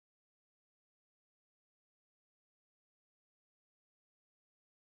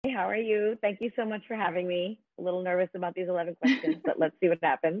How are you? Thank you so much for having me. A little nervous about these 11 questions, but let's see what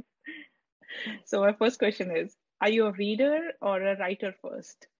happens. So my first question is, are you a reader or a writer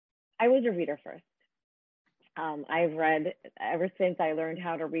first? I was a reader first. I've read ever since I learned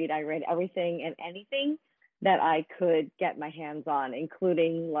how to read. I read everything and anything that I could get my hands on,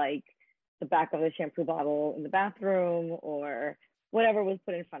 including like the back of the shampoo bottle in the bathroom or whatever was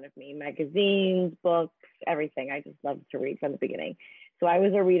put in front of me, magazines, books, everything. I just loved to read from the beginning. So I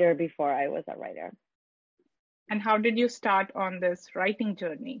was a reader before I was a writer. And how did you start on this writing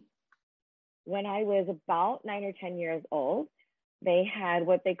journey? When I was about 9 or 10 years old, they had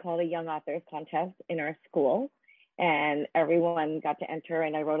what they called a young authors contest in our school, and everyone got to enter.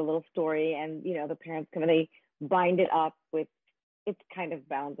 And I wrote a little story, and the parents come and they bind it up with. It's kind of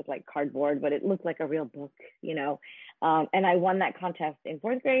bound with like cardboard, but it looked like a real book. And I won that contest in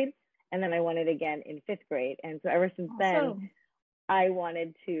fourth grade, and then I won it again in fifth grade. And so ever since then, I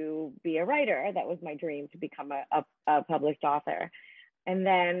wanted to be a writer. That was my dream, to become a published author. And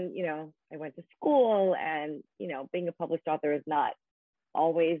then, I went to school, and, being a published author is not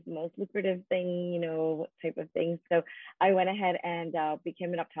always the most lucrative thing, type of thing. So I went ahead and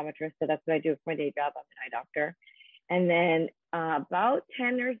became an optometrist. So that's what I do for my day job. I'm an eye doctor. And then about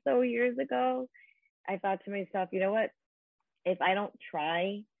 10 or so years ago, I thought to myself, you know what? If I don't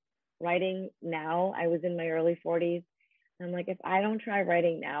try writing now, I was in my early 40s. I'm like, if I don't try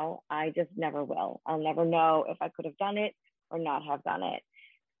writing now, I just never will. I'll never know if I could have done it or not have done it.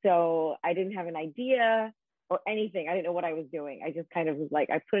 So I didn't have an idea or anything. I didn't know what I was doing. I just kind of was like,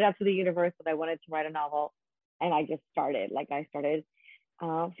 I put it out to the universe that I wanted to write a novel, and I just started. Like I started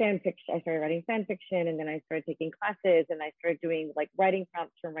fan fiction. I started writing fan fiction, and then I started taking classes, and I started doing like writing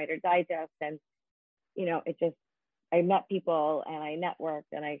prompts from Writer Digest, and I met people and I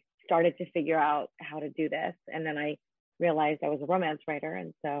networked, and I started to figure out how to do this, and then I realized I was a romance writer,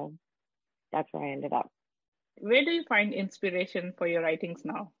 and so that's where I ended up. Where do you find inspiration for your writings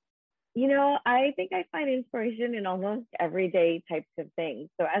now? I think I find inspiration in almost everyday types of things.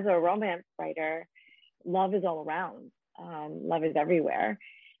 So as a romance writer, love is all around. Love is everywhere.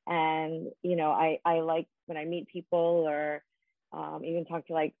 And, I like when I meet people or even talk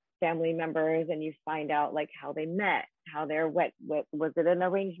to like family members, and you find out like how they met, how they're was it an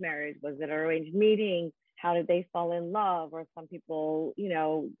arranged marriage? Was it an arranged meeting? How did they fall in love? Or some people,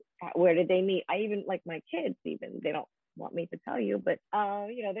 where did they meet? I even like my kids, even they don't want me to tell you, but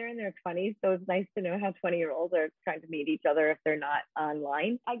they're in their 20s, so it's nice to know how 20-year-olds are trying to meet each other if they're not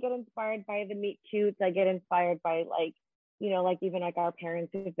online. I get inspired by the meet cutes. I get inspired by like even like our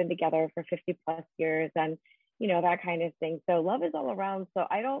parents who've been together for 50 plus years, and that kind of thing. So love is all around. So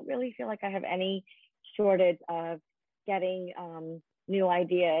I don't really feel like I have any shortage of getting new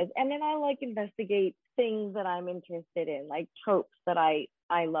ideas. And then I like investigate things that I'm interested in, like tropes that I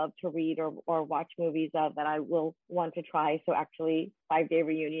love to read or watch movies of that I will want to try. So actually 5-Day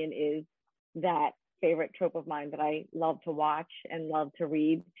Reunion is that favorite trope of mine that I love to watch and love to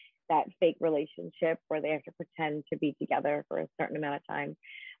read, that fake relationship where they have to pretend to be together for a certain amount of time.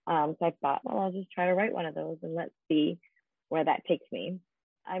 So I thought, well, I'll just try to write one of those and let's see where that takes me.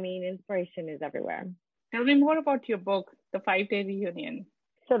 I mean, inspiration is everywhere. Tell me more about your book, The 5-Day Reunion.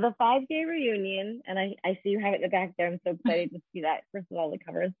 So the 5-Day Reunion, and I see you have it in the back there. I'm so excited to see that. First of all, the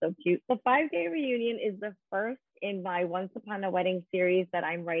cover is so cute. The 5-Day Reunion is the first in my Once Upon a Wedding series that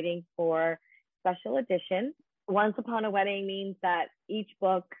I'm writing for special edition. Once Upon a Wedding means that each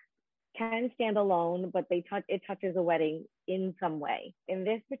book can stand alone, but it touches a wedding in some way. In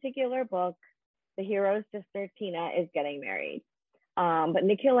this particular book, the hero's sister, Tina, is getting married. But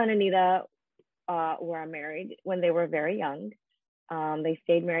Nikhil and Anita were married when they were very young. They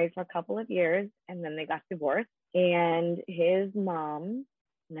stayed married for a couple of years, and then they got divorced. And his mom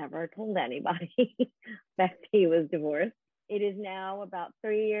never told anybody that he was divorced. It is now about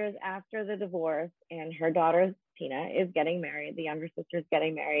 3 years after the divorce, and her daughter, Tina, is getting married. The younger sister is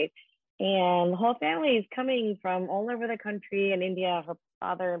getting married. And the whole family is coming from all over the country and India, her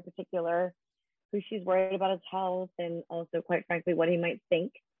father in particular, who she's worried about his health and also, quite frankly, what he might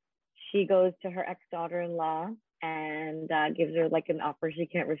think. She goes to her ex-daughter-in-law and gives her like an offer she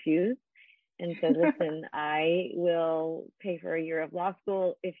can't refuse and says, listen, I will pay for a year of law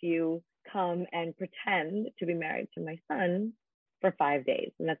school if you come and pretend to be married to my son for 5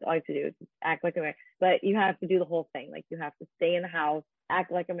 days. And that's all you have to do is act like a married, but you have to do the whole thing. Like you have to stay in the house,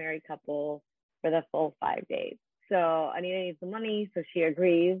 act like a married couple for the full 5 days. So Anita needs the money, so she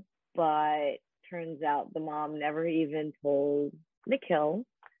agrees, but turns out the mom never even told Nikhil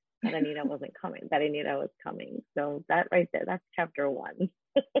that Anita wasn't coming, that Anita was coming. So that right there, that's chapter 1.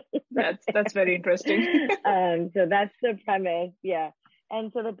 That's very interesting. So that's the premise, yeah.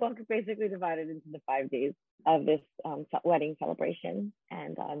 And so the book is basically divided into the 5 days of this wedding celebration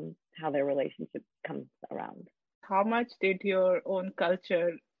and how their relationship comes around. How much did your own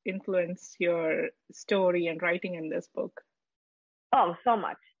culture influence your story and writing in this book? Oh, so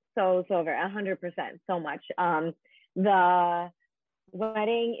much. So very 100%, so much. The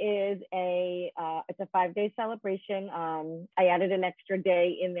wedding is it's a 5 day celebration. I added an extra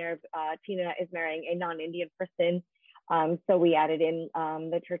day in there. Tina is marrying a non-Indian person. So we added in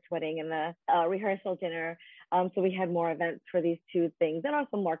the church wedding and the rehearsal dinner. So we had more events for these two things and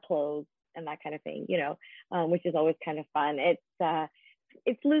also more clothes and that kind of thing, which is always kind of fun.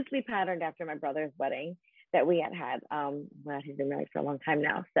 It's loosely patterned after my brother's wedding that we had. Well, he's been married for a long time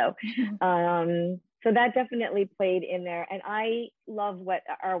now. So so that definitely played in there. And I love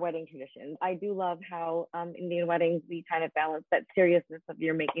our wedding traditions. I do love how Indian weddings, we kind of balance that seriousness of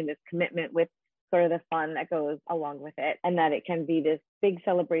you're making this commitment with sort of the fun that goes along with it, and that it can be this big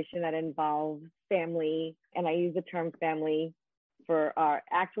celebration that involves family. And I use the term family for our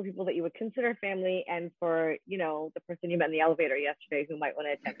actual people that you would consider family, and for, the person you met in the elevator yesterday who might want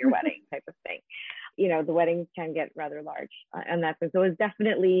to attend your wedding type of thing. The weddings can get rather large, and that's so it's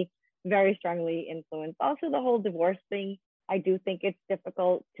definitely very strongly influenced. Also, the whole divorce thing. I do think it's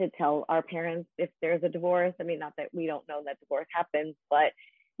difficult to tell our parents if there's a divorce. I mean, not that we don't know that divorce happens, but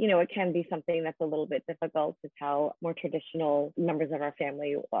it can be something that's a little bit difficult to tell more traditional members of our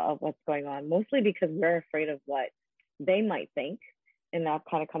family of what's going on, mostly because we're afraid of what they might think. And that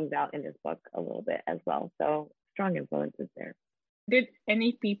kind of comes out in this book a little bit as well. So strong influences there. Did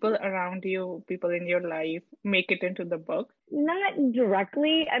any people around you, people in your life, make it into the book? Not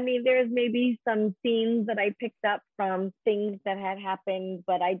directly. I mean, there's maybe some scenes that I picked up from things that had happened,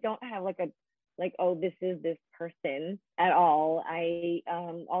 but I don't have oh, this is this person at all.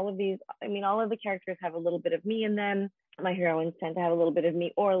 All of the characters have a little bit of me in them. My heroines tend to have a little bit of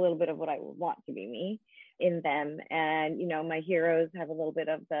me or a little bit of what I would want to be me in them. And, my heroes have a little bit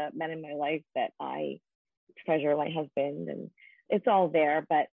of the men in my life that I treasure, my husband, and it's all there,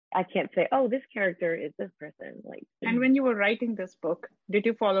 but I can't say, oh, this character is this person. And when you were writing this book, did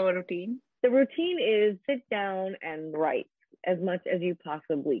you follow a routine? The routine is sit down and write as much as you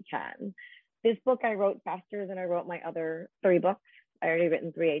possibly can. This book I wrote faster than I wrote my other 3 books. I already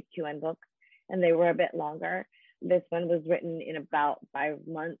written 3 HQN books, and they were a bit longer. This one was written in about 5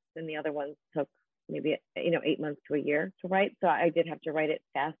 months, and the other ones took maybe 8 months to a year to write. So I did have to write it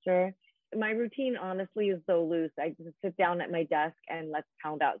faster. My routine, honestly, is so loose. I just sit down at my desk and let's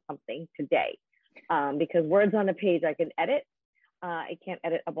pound out something today, because words on a page I can edit. I can't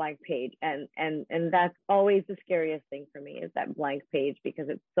edit a blank page, and that's always the scariest thing for me, is that blank page, because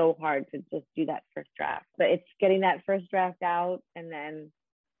it's so hard to just do that first draft. But it's getting that first draft out and then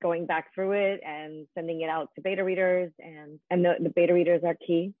going back through it and sending it out to beta readers, and the beta readers are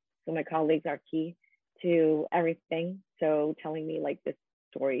key. So my colleagues are key to everything. So telling me this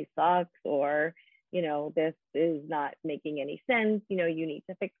story sucks, or this is not making any sense, you need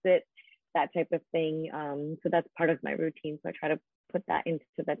to fix it, that type of thing. So that's part of my routine. So I try to put that into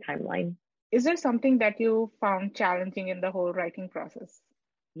the timeline. Is there something that you found challenging in the whole writing process?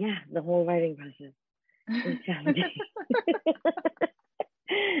 Yeah, the whole writing process is challenging.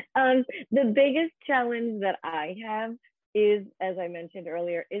 The biggest challenge that I have is, as I mentioned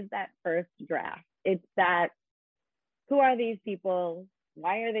earlier, is that first draft. It's that, who are these people?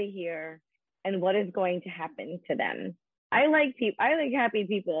 Why are they here? And what is going to happen to them? I like happy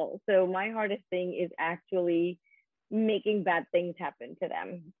people. So my hardest thing is actually making bad things happen to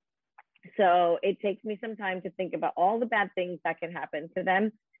them. So it takes me some time to think about all the bad things that can happen to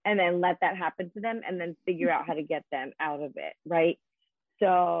them, and then let that happen to them, and then figure out how to get them out of it, right?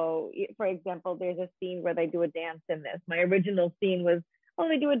 So, for example, there's a scene where they do a dance in this. My original scene was, oh,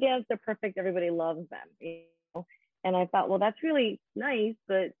 they do a dance, they're perfect, everybody loves them, And I thought, well, that's really nice,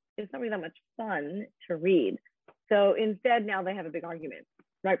 but it's not really that much fun to read. So instead, now they have a big argument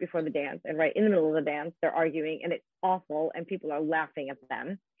right before the dance, and right in the middle of the dance, they're arguing, and it's awful, and people are laughing at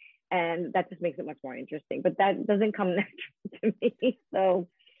them. And that just makes it much more interesting. But that doesn't come natural to me. So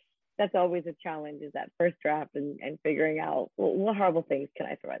that's always a challenge, is that first draft and figuring out, well, what horrible things can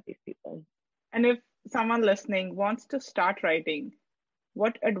I throw at these people. And if someone listening wants to start writing,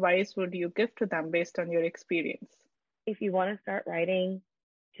 what advice would you give to them based on your experience? If you want to start writing,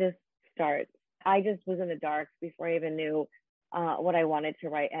 just start. I just was in the dark before I even knew what I wanted to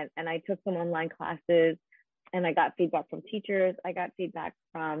write. And I took some online classes, and I got feedback from teachers. I got feedback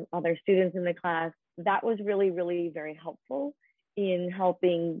from other students in the class. That was really, really very helpful in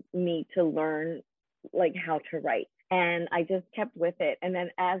helping me to learn how to write. And I just kept with it. And then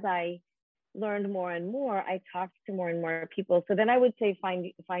as I learned more and more, I talked to more and more people. So then I would say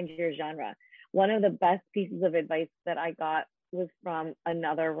find your genre. One of the best pieces of advice that I got was from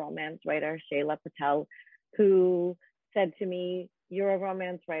another romance writer, Shayla Patel, who said to me, "You're a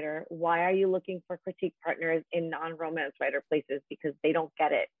romance writer. Why are you looking for critique partners in non-romance writer places? Because they don't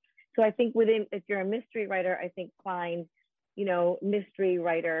get it." So I think if you're a mystery writer, I think find, mystery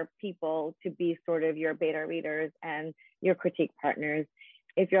writer people to be sort of your beta readers and your critique partners.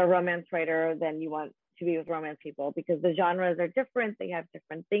 If you're a romance writer, then you want to be with romance people because the genres are different. They have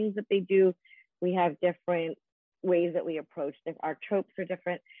different things that they do. We have different ways that we approach. Our tropes are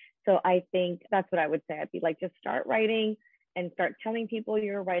different. So I think that's what I would say. I'd be like, just start writing and start telling people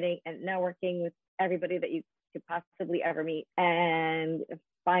you're writing and networking with everybody that you could possibly ever meet and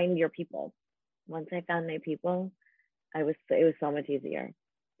find your people. Once I found my people, it was so much easier.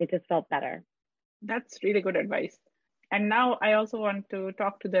 It just felt better. That's really good advice. And now I also want to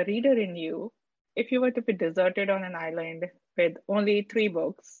talk to the reader in you. If you were to be deserted on an island with only 3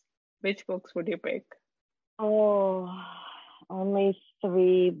 books, which books would you pick? Oh, only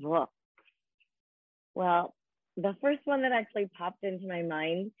 3 books. Well, the first one that actually popped into my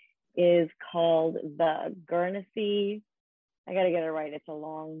mind is called The Guernsey. I got to get it right. It's a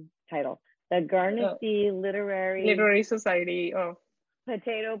long title. The Guernsey Literary Society of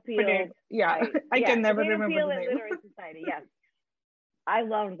Potato Peel. Yeah, I can never Potato remember Peel the and name. Literary Society. Yes, I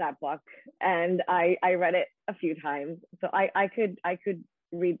loved that book, and I read it a few times, so I could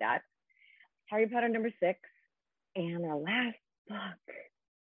read that. Harry Potter #6, and the last book.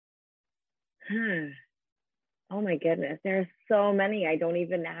 Oh my goodness, there are so many. I don't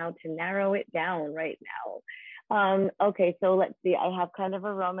even know how to narrow it down right now. Okay, so let's see. I have kind of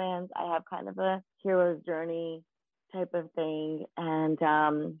a romance. I have kind of a hero's journey type of thing. And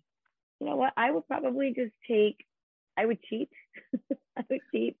you know what? I would probably just I would cheat. I would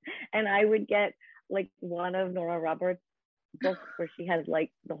cheat. And I would get like one of Nora Roberts' books where she has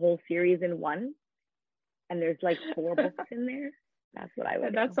like the whole series in one. And there's like 4 books in there. That's what I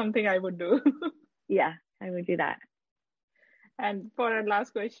would That's something I would do. Yeah, I would do that. And for our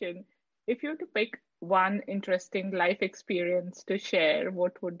last question, if you were to pick one interesting life experience to share,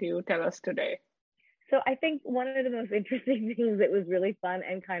 what would you tell us today? So I think one of the most interesting things that was really fun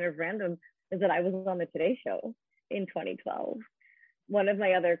and kind of random is that I was on the Today Show in 2012. One of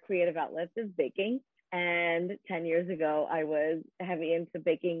my other creative outlets is baking. And 10 years ago, I was heavy into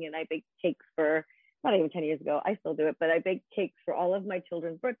baking and I baked cakes for, not even 10 years ago, I still do it, but I baked cakes for all of my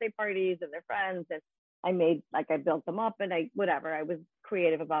children's birthday parties and their friends. And I built them up and I was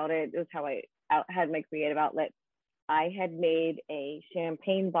creative about it. It was how I had my creative outlet. I had made a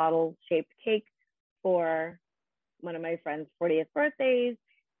champagne bottle shaped cake for one of my friend's 40th birthdays.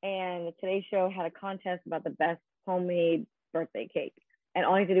 And the Today Show had a contest about the best homemade birthday cake. And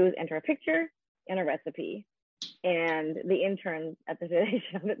all I had to do was enter a picture and a recipe. And the interns at the Today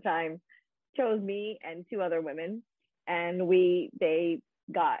Show at the time chose me and 2 other women. And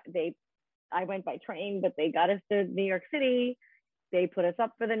I went by train, but they got us to New York City. They put us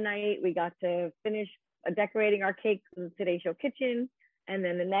up for the night. We got to finish decorating our cakes in the Today Show kitchen. And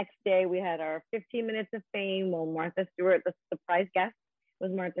then the next day we had our 15 minutes of fame. Well, Martha Stewart, the surprise guest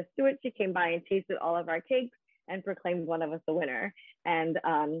was Martha Stewart. She came by and tasted all of our cakes and proclaimed one of us the winner. And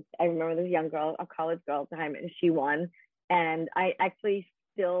I remember this young girl, a college girl at the time, and she won. And I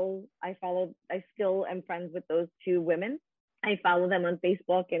still am friends with those 2 women. I follow them on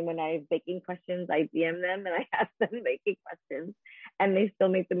Facebook, and when I have baking questions, I DM them and I ask them baking questions, and they still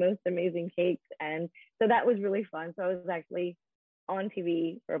make the most amazing cakes. And so that was really fun. So I was actually on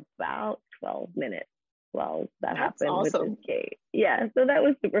TV for about 12 minutes while that happened awesome. with this cake. Yeah, so that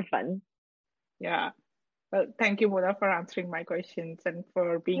was super fun. Yeah. Well, thank you, Mona, for answering my questions and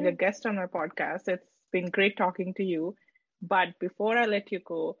for being a guest on my podcast. It's been great talking to you. But before I let you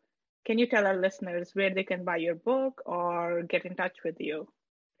go, can you tell our listeners where they can buy your book or get in touch with you?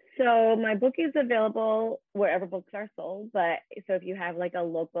 So my book is available wherever books are sold. But so if you have like a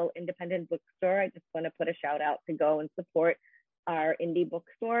local independent bookstore, I just want to put a shout out to go and support our indie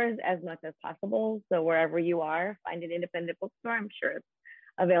bookstores as much as possible. So wherever you are, find an independent bookstore. I'm sure it's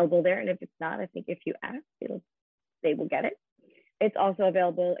available there. And if it's not, I think if you ask, they will get it. It's also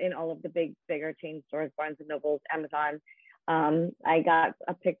available in all of the bigger chain stores, Barnes and Nobles, Amazon. I got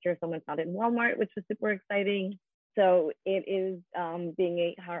a picture someone found it in Walmart, which was super exciting. So it is being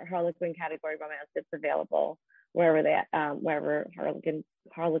a Harlequin category romance. It's available wherever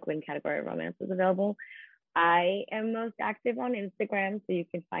Harlequin category romance is available. I am most active on Instagram, so you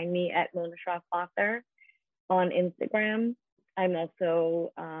can find me at Mona Shroff Author on Instagram. I'm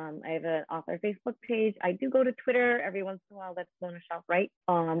also, I have an author Facebook page. I do go to Twitter every once in a while. That's Mona Shelf Wright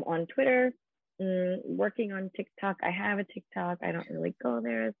on Twitter. Working on TikTok. I have a TikTok. I don't really go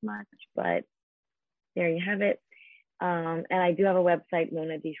there as much, but there you have it. And I do have a website,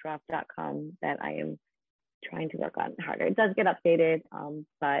 monadshroff.com, that I am trying to work on harder. It does get updated,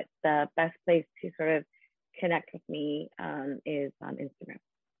 but the best place to sort of connect with me is on Instagram.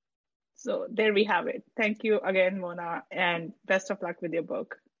 So there we have it. Thank you again, Mona, and best of luck with your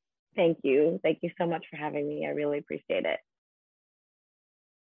book. Thank you. Thank you so much for having me. I really appreciate it.